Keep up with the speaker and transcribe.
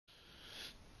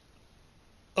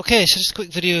Okay, so just a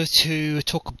quick video to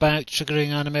talk about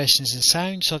triggering animations and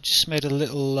sound. So I've just made a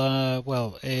little,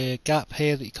 a gap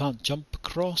here that you can't jump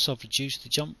across. I've reduced the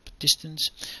jump distance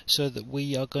so that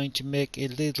we are going to make a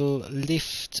little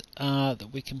lift that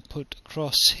we can put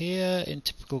across here in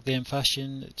typical game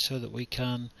fashion, so that we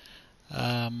can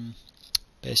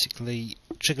basically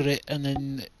trigger it and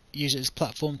then use it as a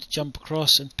platform to jump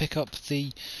across and pick up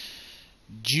the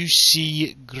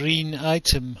juicy green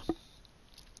item.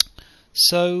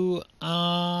 So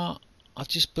I've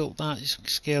just built that, just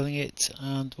scaling it,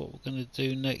 and what we're going to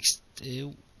do next,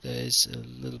 there's a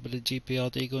little bit of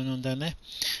GPRD going on down there,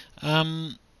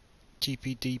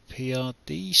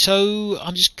 GPDPRD. So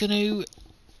I'm just going to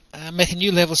make a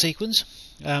new level sequence.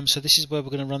 So this is where we're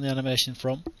going to run the animation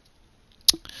from.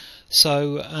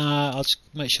 So I'll just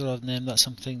make sure I've named that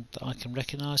something that I can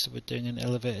recognise, that we're doing an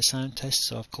elevator sound test,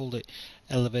 so I've called it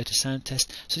elevator sound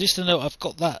test. So just to note, I've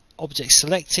got that object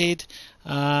selected.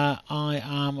 I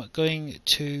am going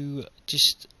to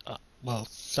just, that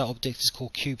object is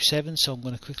called cube 7, so I'm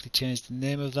going to quickly change the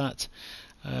name of that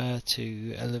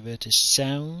to elevator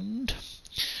sound.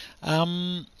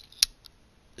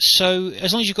 So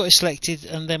as long as you've got it selected,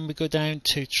 and then we go down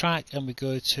to track and we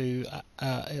go to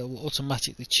it will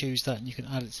automatically choose that, and you can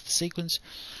add it to the sequence.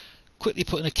 Quickly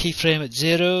put in a keyframe at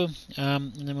 0,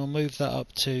 and then we'll move that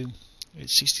up to,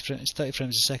 it's 30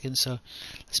 frames a second, so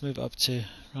let's move it up to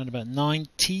around about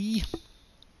 90.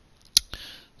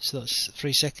 So that's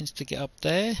 3 seconds to get up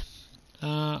there.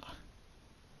 Yep.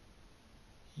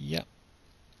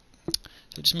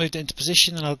 So just moved it into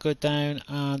position, and I'll go down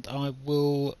and I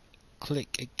will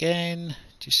click again,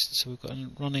 just so we've got a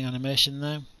running animation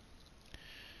now.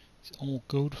 It's all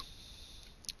good.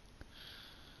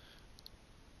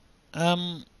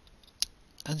 And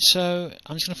so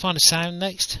I'm just going to find a sound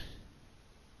next.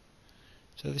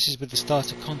 So this is with the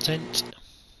starter content.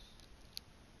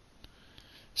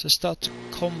 So starter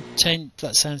content,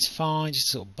 that sounds fine, just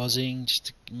sort of buzzing,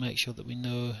 just to make sure that we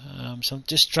know. So I'll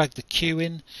just drag the cue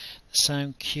in, the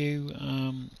sound cue.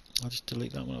 I'll just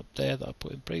delete that one up there that I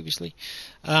put in previously.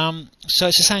 So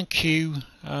it's a sound cue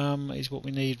is what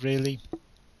we need really,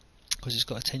 because it's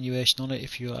got attenuation on it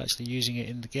if you're actually using it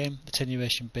in the game.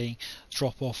 Attenuation being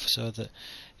drop off, so that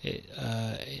it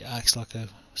acts like a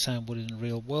sound would in the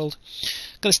real world.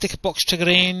 Going to stick a box trigger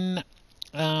in.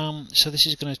 So this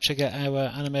is going to trigger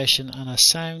our animation and our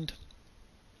sound.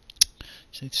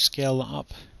 Just need to scale that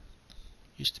up.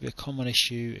 Used to be a common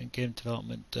issue in game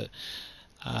development that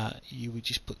you would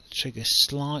just put the trigger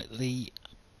slightly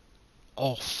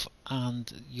off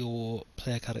and your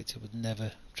player character would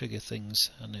never trigger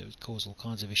things, and it would cause all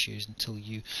kinds of issues until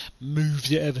you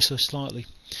moved it ever so slightly.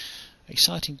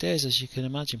 Exciting days, as you can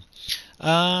imagine.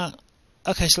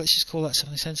 Okay, so let's just call that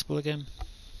something sensible again.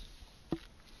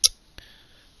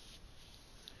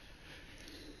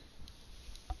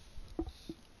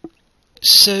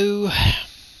 So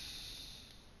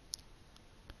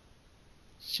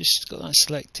just got that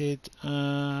selected.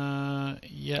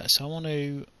 Yeah, so I want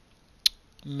to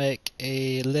make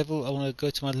a level. I want to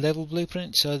go to my level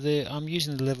blueprint. So I'm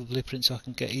using the level blueprint so I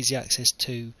can get easy access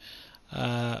to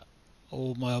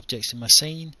all my objects in my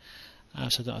scene,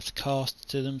 so I don't have to cast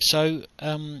to them. So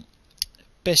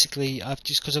basically,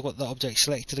 because I've got that object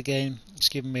selected again, it's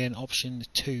given me an option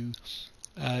to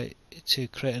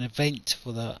create an event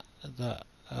for that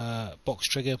box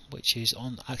trigger, which is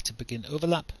on active begin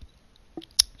overlap.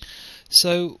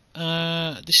 So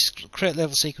this is create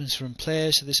level sequence from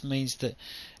player, so this means that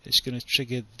it's going to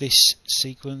trigger this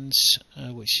sequence,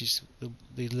 which is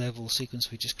the level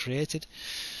sequence we just created.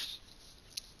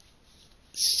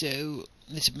 So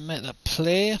let's make that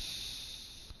play,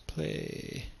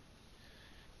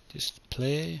 just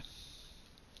play,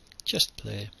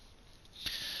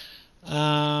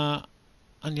 and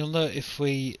you'll note if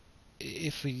we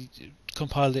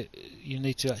compile it, you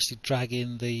need to actually drag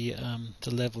in the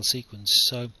level sequence,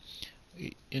 so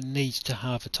it needs to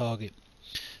have a target.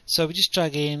 So we just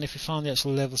drag in, if we find the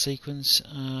actual level sequence,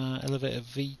 elevator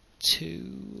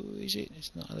V2, is it?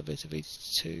 It's not elevator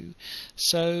V2.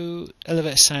 So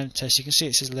elevator sound test, you can see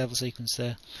it says level sequence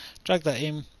there. Drag that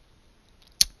in,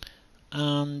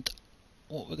 and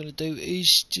what we're going to do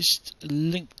is just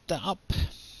link that up.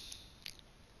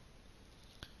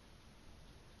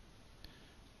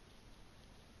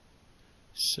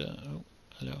 So,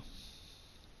 hello.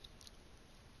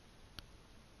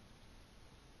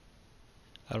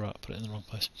 Alright, put it in the wrong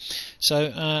place.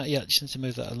 So, yeah, just need to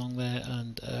move that along there,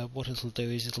 and what it'll do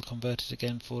is it'll convert it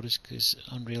again for us, because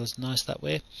Unreal is nice that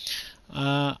way.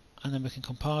 And then we can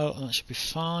compile, and that should be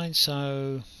fine.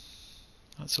 So,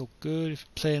 that's all good. If we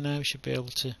play now, we should be able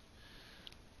to.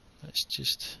 Let's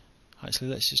just Actually,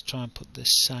 let's just try and put this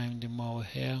sound in while we're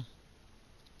here.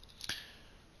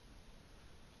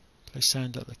 Play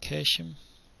sound at location.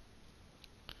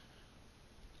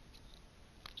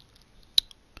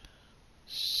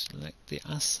 Select the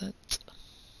asset.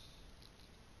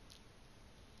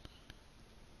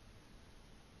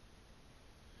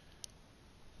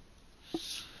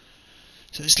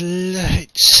 So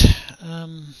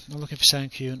I'm looking for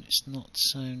sound cue and it's not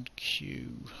sound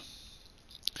cue.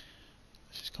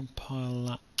 Let's just compile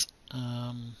that.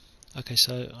 Okay,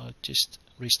 so I just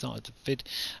restarted the vid.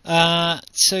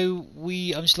 So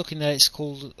I'm just looking there. It's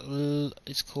called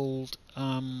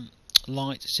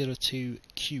Light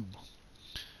 02Q.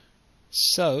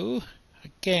 So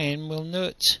again, we'll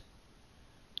note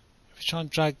if we try and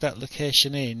drag that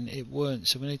location in, it won't.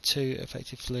 So we need to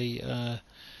effectively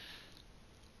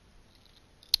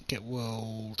get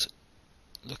world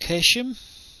location,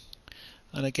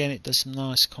 and again it does some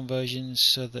nice conversions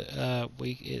so that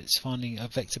it's finding a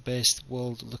vector-based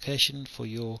world location for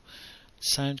your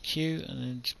sound cue, and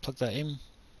then just plug that in.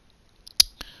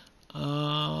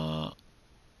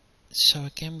 So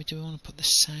again, we do want to put the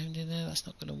sound in there. That's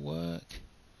not going to work.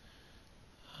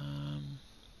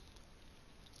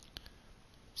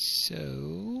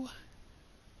 So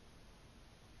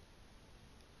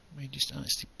we just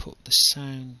actually put the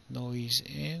sound noise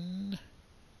in.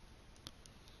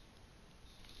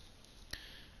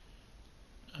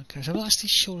 Okay, so I'm not actually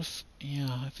sure if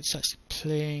it's actually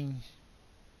playing,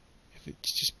 if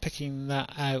it's just picking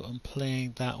that out and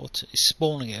playing that, or it's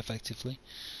spawning it effectively.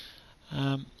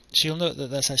 So you'll note that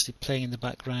that's actually playing in the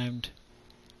background.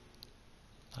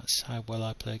 That's how well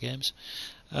I play games.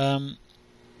 So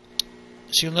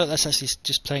you'll note that's actually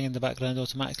just playing in the background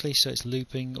automatically, so it's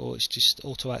looping or it's just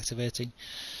auto-activating.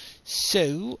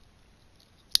 So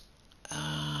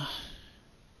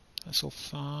that's all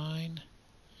fine.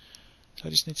 So I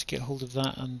just need to get hold of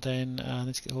that, and then I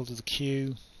need to get hold of the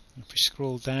cue. If we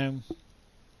scroll down,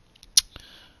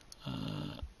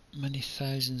 many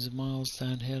thousands of miles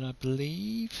down here, I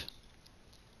believe.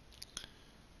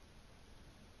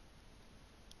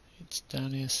 It's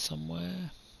down here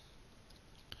somewhere.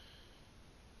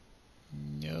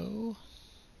 No.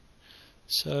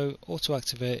 So auto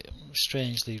activate,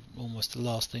 strangely almost the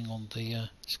last thing on the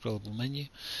scrollable menu.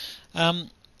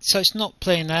 So it's not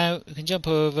playing now. We can jump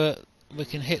over, we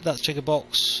can hit that trigger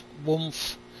box,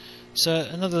 woomph. So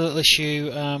another little issue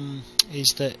is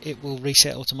that it will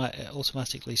reset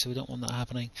automatically, so we don't want that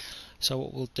happening. So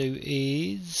what we'll do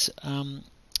is,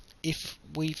 if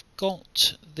we've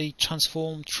got the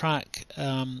transform track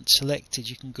selected,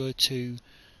 you can go to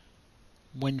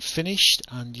when finished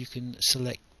and you can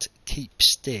select keep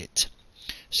state.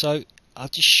 So I'll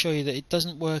just show you that it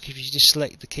doesn't work if you just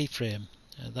select the keyframe,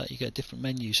 that you get a different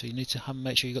menu, so you need to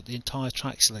make sure you've got the entire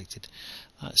track selected.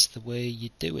 That's the way you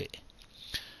do it.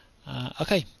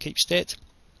 Okay, keep state.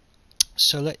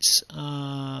 So let's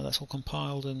that's all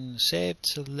compiled and saved,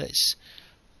 so let's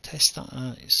test that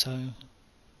out. So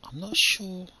I'm not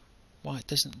sure why it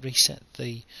doesn't reset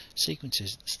the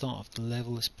sequences at the start of the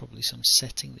level. There's probably some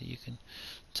setting that you can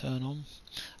turn on.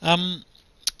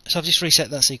 So I've just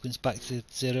reset that sequence back to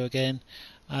 0 again.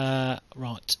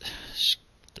 Right,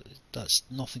 that's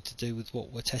nothing to do with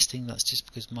what we're testing, that's just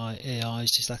because my AI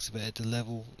has just activated the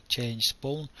level change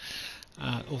spawn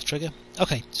or trigger.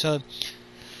 Okay, so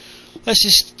let's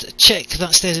just check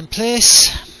that stays in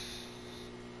place.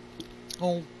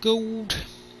 All good.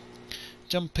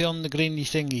 Jumpy on the greeny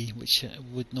thingy, which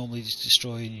would normally just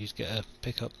destroy and you'd get a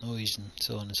pickup noise and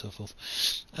so on and so forth.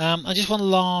 And just one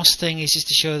last thing is just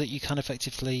to show that you can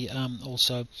effectively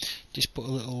also just put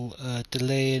a little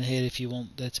delay in here if you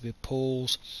want there to be a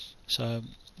pause. So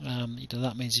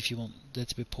that means if you want there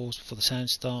to be a pause before the sound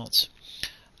starts.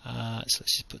 So let's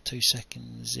just put 2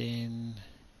 seconds in,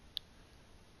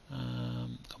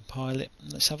 compile it,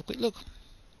 and let's have a quick look.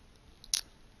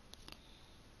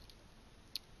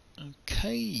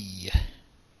 Okay,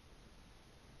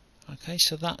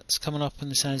 so that's coming up and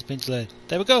the sound's been delayed.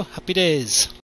 There we go, happy days.